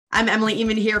I'm Emily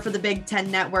Ehman here for the Big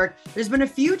Ten Network. There's been a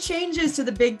few changes to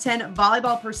the Big Ten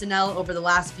volleyball personnel over the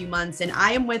last few months, and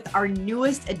I am with our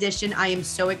newest addition. I am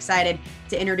so excited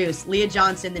to introduce Leah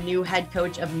Johnson, the new head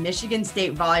coach of Michigan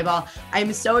State Volleyball. I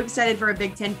am so excited for a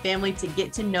Big Ten family to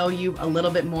get to know you a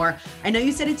little bit more. I know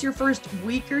you said it's your first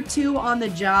week or two on the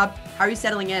job. How are you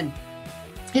settling in?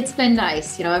 It's been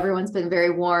nice. Everyone's been very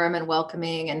warm and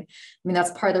welcoming. And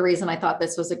that's part of the reason I thought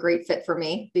this was a great fit for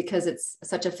me, because it's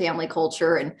such a family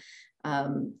culture. And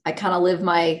I kind of live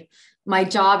my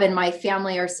job and my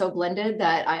family are so blended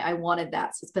that I wanted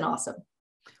that. So it's been awesome.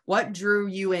 What drew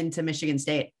you into Michigan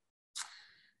State?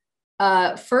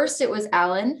 First, it was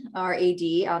Alan, our AD,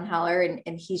 Alan Haller,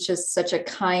 and he's just such a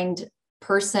kind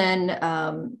person,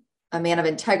 a man of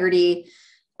integrity.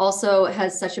 Also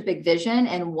has such a big vision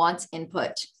and wants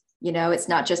input. It's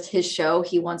not just his show.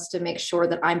 He wants to make sure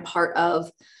that I'm part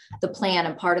of the plan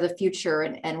and part of the future,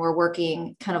 and we're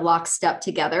working kind of lockstep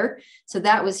together. So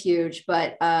that was huge.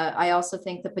 But I also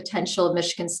think the potential of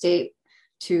Michigan State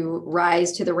to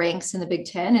rise to the ranks in the Big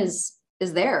Ten is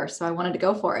there. So I wanted to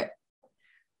go for it.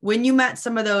 When you met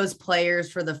some of those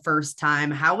players for the first time,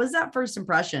 how was that first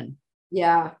impression?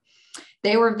 Yeah,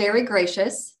 they were very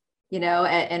gracious,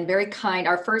 and very kind.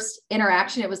 Our first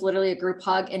interaction, it was literally a group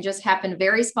hug and just happened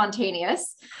very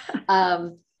spontaneous.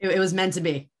 It was meant to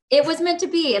be. It was meant to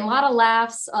be, and a lot of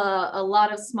laughs, a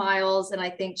lot of smiles. And I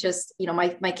think just,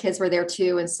 my kids were there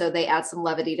too. And so they add some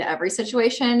levity to every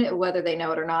situation, whether they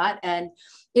know it or not. And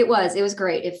it was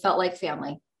great. It felt like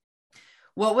family.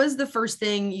 What was the first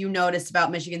thing you noticed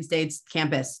about Michigan State's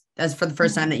campus as for the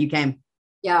first time that you came?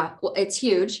 Yeah, well, it's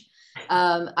huge.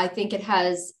 I think it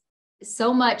has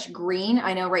so much green.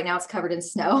 I know right now it's covered in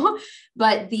snow,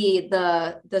 but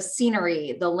the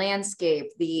scenery, the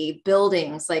landscape, the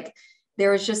buildings, like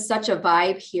there is just such a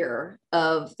vibe here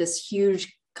of this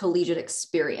huge collegiate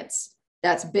experience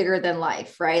that's bigger than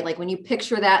life, right? Like when you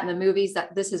picture that in the movies,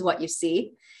 that this is what you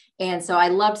see. And so I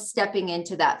loved stepping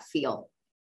into that feel.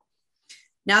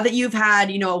 Now that you've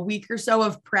had, a week or so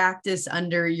of practice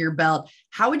under your belt,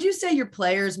 how would you say your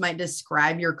players might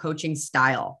describe your coaching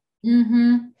style?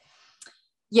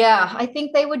 Yeah, I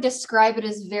think they would describe it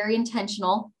as very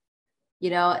intentional.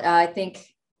 I think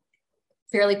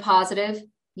fairly positive.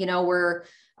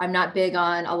 I'm not big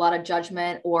on a lot of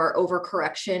judgment or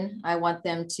overcorrection. I want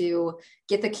them to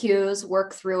get the cues,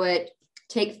 work through it,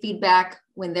 take feedback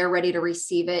when they're ready to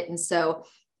receive it. And so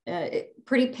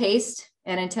pretty paced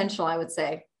and intentional, I would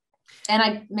say. And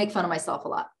I make fun of myself a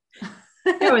lot.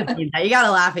 You got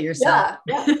to laugh at yourself.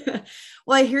 Yeah.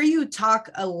 Well, I hear you talk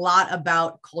a lot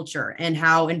about culture and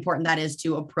how important that is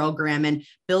to a program and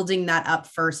building that up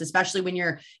first, especially when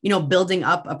you're, building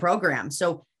up a program.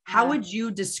 So how would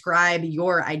you describe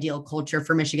your ideal culture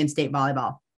for Michigan State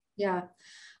volleyball? Yeah.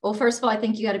 Well, first of all, I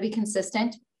think you got to be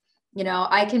consistent.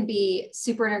 I can be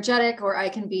super energetic or I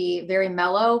can be very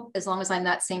mellow as long as I'm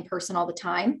that same person all the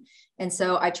time. And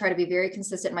so I try to be very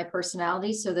consistent in my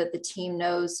personality so that the team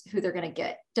knows who they're going to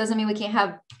get. Doesn't mean we can't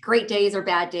have great days or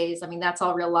bad days. That's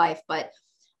all real life, but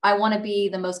I want to be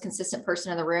the most consistent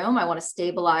person in the room. I want to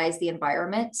stabilize the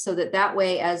environment so that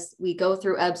way, as we go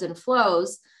through ebbs and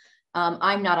flows,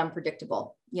 I'm not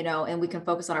unpredictable, and we can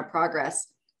focus on our progress.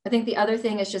 I think the other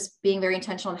thing is just being very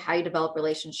intentional in how you develop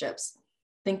relationships.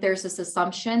 I think there's this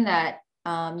assumption that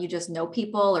you just know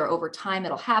people or over time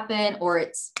it'll happen or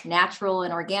it's natural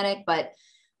and organic, but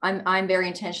I'm very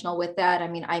intentional with that.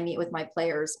 I meet with my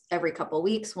players every couple of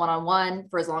weeks, one-on-one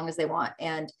for as long as they want.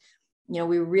 And,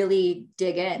 we really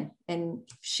dig in and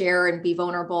share and be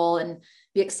vulnerable and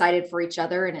be excited for each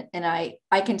other. And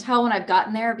I can tell when I've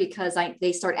gotten there because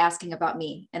they start asking about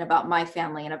me and about my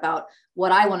family and about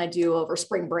what I want to do over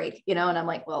spring break, and I'm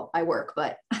like, well, I work,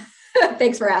 but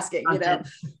thanks for asking,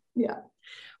 Yeah.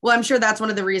 Well, I'm sure that's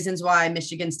one of the reasons why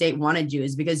Michigan State wanted you,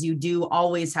 is because you do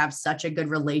always have such a good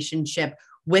relationship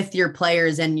with your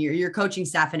players and your coaching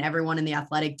staff and everyone in the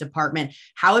athletic department.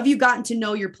 How have you gotten to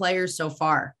know your players so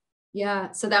far?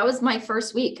 Yeah. So that was my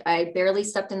first week. I barely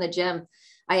stepped in the gym.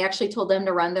 I actually told them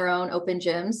to run their own open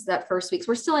gyms that first week. So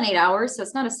we're still in 8 hours, so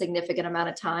it's not a significant amount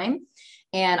of time.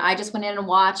 And I just went in and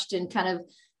watched and kind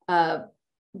of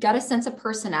got a sense of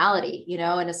personality,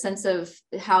 and a sense of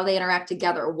how they interact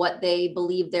together, what they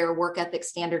believe their work ethic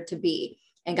standard to be,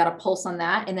 and got a pulse on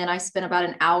that. And then I spent about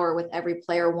an hour with every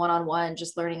player one-on-one,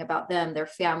 just learning about them, their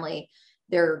family,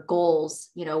 their goals,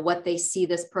 what they see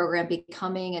this program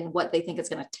becoming and what they think it's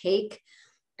going to take,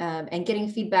 and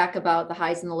getting feedback about the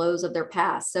highs and the lows of their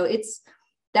past. So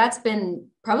that's been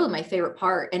probably my favorite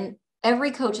part. And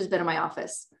every coach has been in my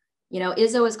office.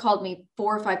 Izzo has called me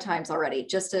 4 or 5 times already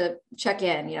just to check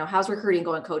in, how's recruiting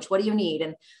going, coach? What do you need?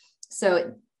 And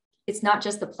so it's not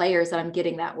just the players that I'm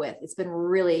getting that with. It's been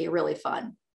really, really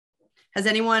fun. Has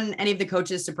any of the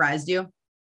coaches surprised you?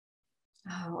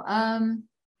 The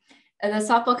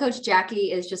softball coach,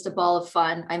 Jackie, is just a ball of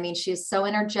fun. I mean, she is so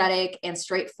energetic and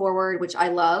straightforward, which I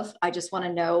love. I just want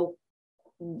to know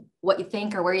what you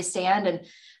think or where you stand.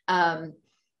 And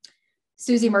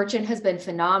Susie Merchant has been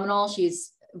phenomenal.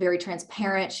 She's very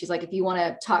transparent. She's like, if you want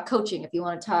to talk coaching, if you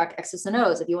want to talk X's and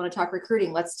O's, if you want to talk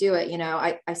recruiting, let's do it. You know,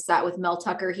 I sat with Mel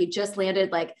Tucker. He just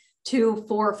landed like 2,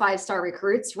 4, or 5-star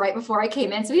recruits right before I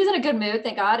came in. So he's in a good mood,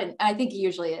 thank God. And I think he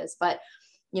usually is, but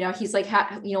you know, he's like,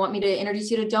 want me to introduce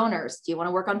you to donors? Do you want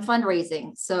to work on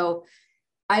fundraising? So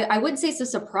I wouldn't say it's a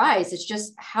surprise. It's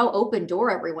just how open door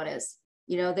everyone is.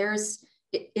 You know,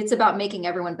 it's about making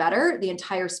everyone better, the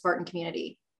entire Spartan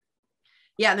community.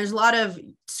 Yeah. There's a lot of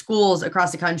schools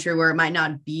across the country where it might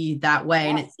not be that way. Yes.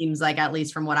 And it seems like, at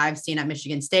least from what I've seen at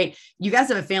Michigan State, you guys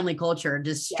have a family culture,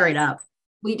 just straight up.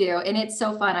 We do. And it's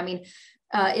so fun. I mean,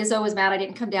 Izzo was mad I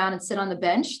didn't come down and sit on the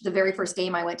bench the very first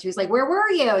game I went to. He's like, where were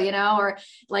you? You know, or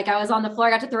like I was on the floor, I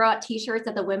got to throw out t-shirts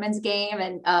at the women's game.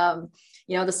 And,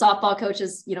 you know, the softball coach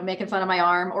is, you know, making fun of my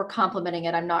arm or complimenting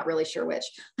it. I'm not really sure which.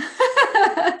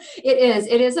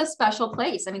 It is a special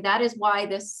place. I mean, that is why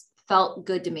this felt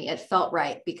good to me. It felt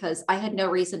right because I had no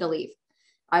reason to leave.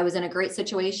 I was in a great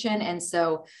situation. And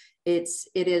so it's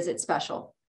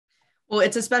special. Well,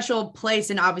 it's a special place.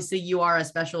 And obviously you are a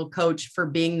special coach for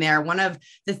being there. One of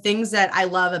the things that I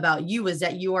love about you is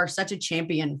that you are such a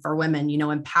champion for women, you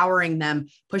know, empowering them,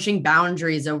 pushing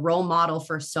boundaries, a role model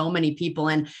for so many people.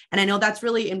 And I know that's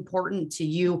really important to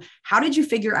you. How did you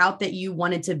figure out that you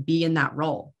wanted to be in that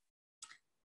role?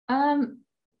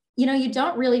 You know, you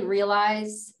don't really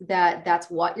realize that that's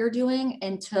what you're doing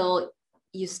until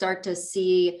you start to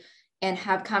see and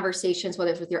have conversations,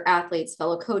 whether it's with your athletes,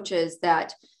 fellow coaches,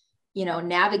 that you know,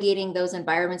 navigating those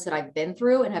environments that I've been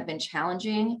through and have been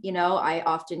challenging. You know, I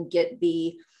often get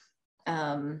the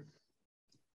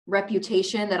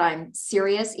reputation that I'm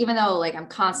serious, even though like I'm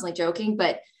constantly joking,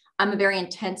 but I'm a very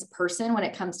intense person when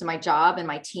it comes to my job and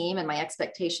my team and my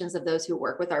expectations of those who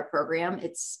work with our program.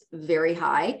 It's very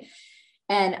high.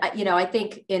 And, you know, I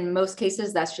think in most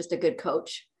cases, that's just a good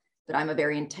coach, but I'm a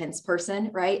very intense person.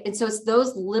 Right. And so it's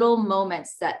those little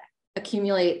moments that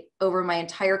accumulate over my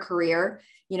entire career.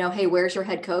 You know, hey, where's your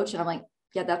head coach? And I'm like,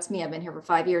 yeah, that's me. I've been here for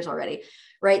 5 years already.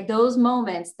 Right. Those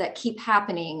moments that keep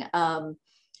happening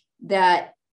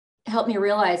that help me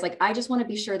realize, like, I just want to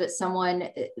be sure that someone,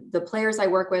 the players I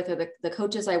work with, or the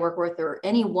coaches I work with, or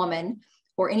any woman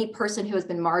or any person who has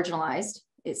been marginalized,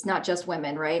 it's not just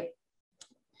women, right?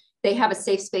 They have a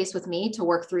safe space with me to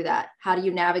work through that. How do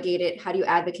you navigate it? How do you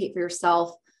advocate for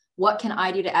yourself? What can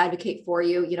I do to advocate for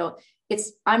you? You know,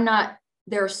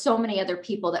 there are so many other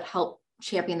people that help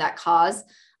champion that cause.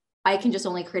 I can just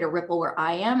only create a ripple where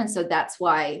I am. And so that's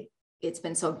why it's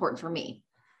been so important for me.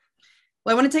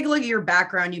 Well, I want to take a look at your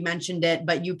background. You mentioned it,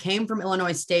 but you came from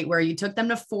Illinois State, where you took them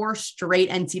to 4 straight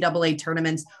NCAA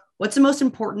tournaments. What's the most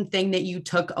important thing that you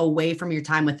took away from your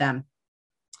time with them?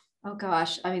 Oh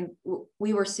gosh. I mean,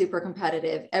 we were super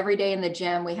competitive. Every day in the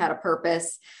gym, we had a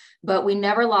purpose, but we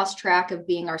never lost track of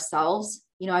being ourselves.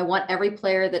 You know, I want every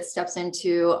player that steps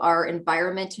into our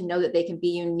environment to know that they can be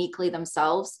uniquely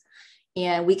themselves,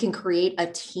 and we can create a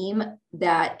team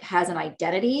that has an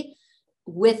identity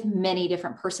with many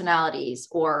different personalities,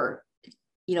 or,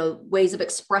 you know, ways of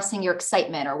expressing your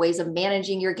excitement or ways of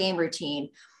managing your game routine.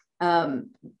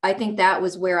 I think that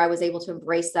was where I was able to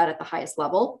embrace that at the highest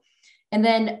level. And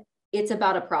then it's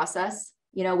about a process.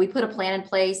 You know, we put a plan in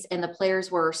place, and the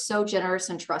players were so generous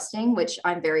and trusting, which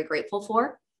I'm very grateful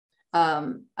for.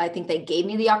 I think they gave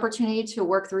me the opportunity to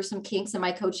work through some kinks in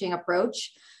my coaching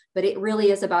approach, but it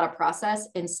really is about a process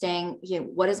and staying, you know,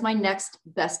 what is my next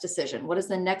best decision? What is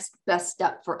the next best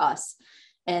step for us?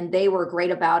 And they were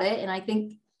great about it. And I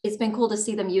think it's been cool to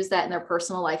see them use that in their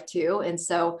personal life too. And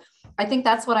so I think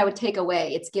that's what I would take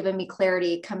away. It's given me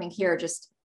clarity coming here.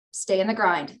 Just stay in the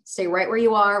grind, stay right where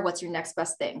you are. What's your next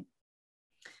best thing?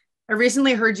 I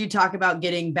recently heard you talk about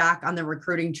getting back on the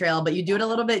recruiting trail, but you do it a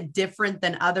little bit different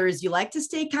than others. You like to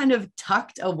stay kind of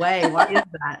tucked away. Why is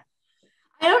that?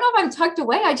 I don't know if I'm tucked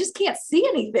away. I just can't see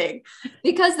anything,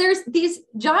 because there's these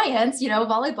giants, you know,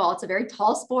 volleyball, it's a very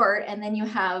tall sport. And then you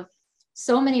have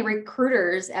so many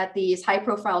recruiters at these high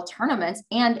profile tournaments,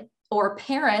 and, or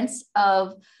parents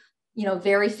of, you know,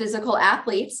 very physical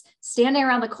athletes standing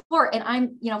around the court, and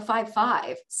I'm, you know,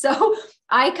 5'5". So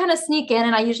I kind of sneak in,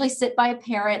 and I usually sit by a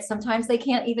parent. Sometimes they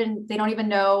don't even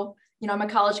know, you know, I'm a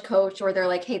college coach, or they're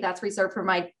like, hey, that's reserved for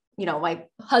my, you know, my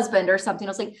husband or something.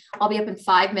 I was like, I'll be up in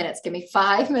 5 minutes. Give me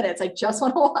 5 minutes. I just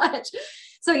want to watch.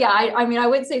 So yeah, I mean, I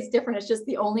wouldn't say it's different. It's just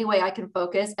the only way I can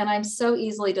focus. And I'm so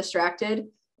easily distracted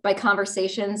by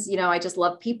conversations. You know, I just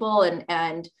love people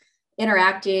and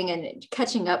interacting and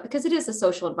catching up because it is a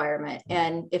social environment.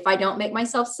 And if I don't make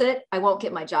myself sit, I won't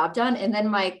get my job done. And then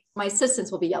my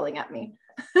assistants will be yelling at me.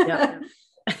 Yep.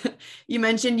 You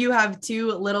mentioned you have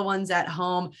 2 little ones at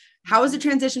home. How was the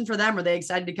transition for them? Are they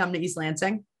excited to come to East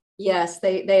Lansing? Yes,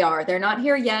 they are. They're not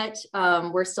here yet.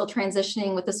 We're still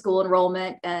transitioning with the school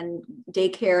enrollment and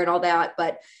daycare and all that.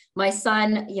 But my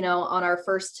son, you know, on our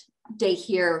first day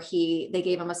here, they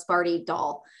gave him a Sparty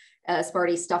doll, a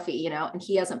Sparty stuffy, you know, and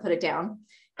he hasn't put it down.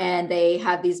 And they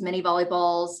have these mini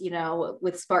volleyballs, you know,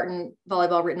 with Spartan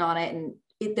volleyball written on it. And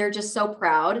they're just so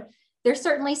proud. They're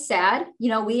certainly sad. You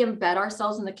know, we embed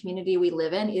ourselves in the community we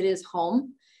live in. It is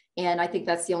home. And I think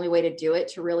that's the only way to do it,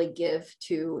 to really give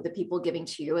to the people giving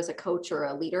to you as a coach or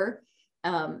a leader.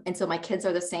 And so my kids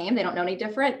are the same. They don't know any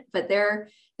different, but they're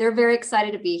very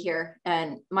excited to be here.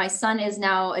 And my son is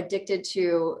now addicted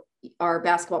to our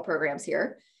basketball programs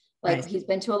here. Like nice. He's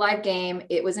been to a live game.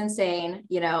 It was insane,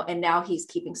 you know, and now he's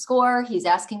keeping score. He's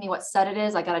asking me what set it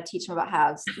is. I got to teach him about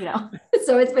halves, you know,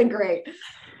 so it's been great.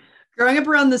 Growing up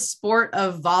around the sport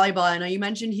of volleyball, I know you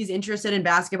mentioned he's interested in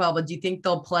basketball, but do you think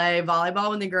they'll play volleyball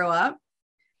when they grow up?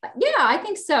 Yeah, I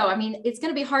think so. I mean, it's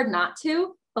going to be hard not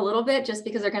to a little bit just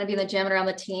because they're going to be in the gym and around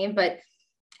the team, but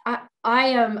I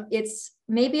am,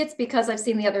 maybe it's because I've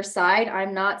seen the other side.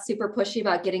 I'm not super pushy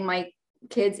about getting my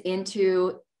kids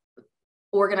into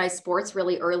organized sports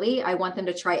really early. I want them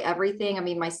to try everything. I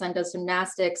mean, my son does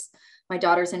gymnastics, my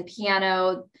daughter's in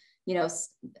piano, you know,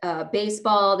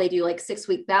 baseball, they do like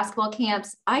 6-week basketball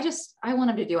camps. I want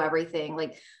them to do everything.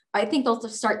 Like, I think they'll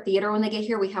start theater when they get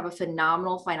here. We have a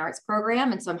phenomenal fine arts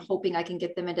program. And so I'm hoping I can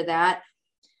get them into that.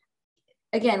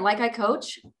 Again, like I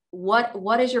coach,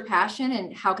 what is your passion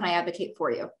and how can I advocate for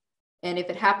you? And if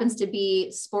it happens to be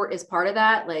sport is part of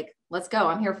that, like, let's go,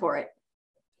 I'm here for it.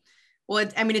 Well,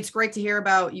 it's great to hear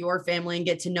about your family and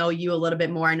get to know you a little bit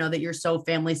more. I know that you're so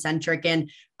family centric,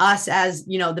 and us as,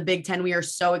 you know, the Big Ten, we are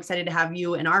so excited to have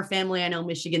you in our family. I know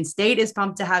Michigan State is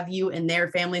pumped to have you in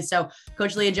their family. So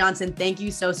Coach Leah Johnson, thank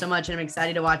you so much. And I'm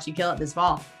excited to watch you kill it this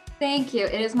fall. Thank you.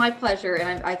 It is my pleasure.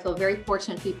 And I feel very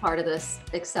fortunate to be part of this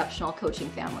exceptional coaching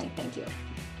family. Thank you.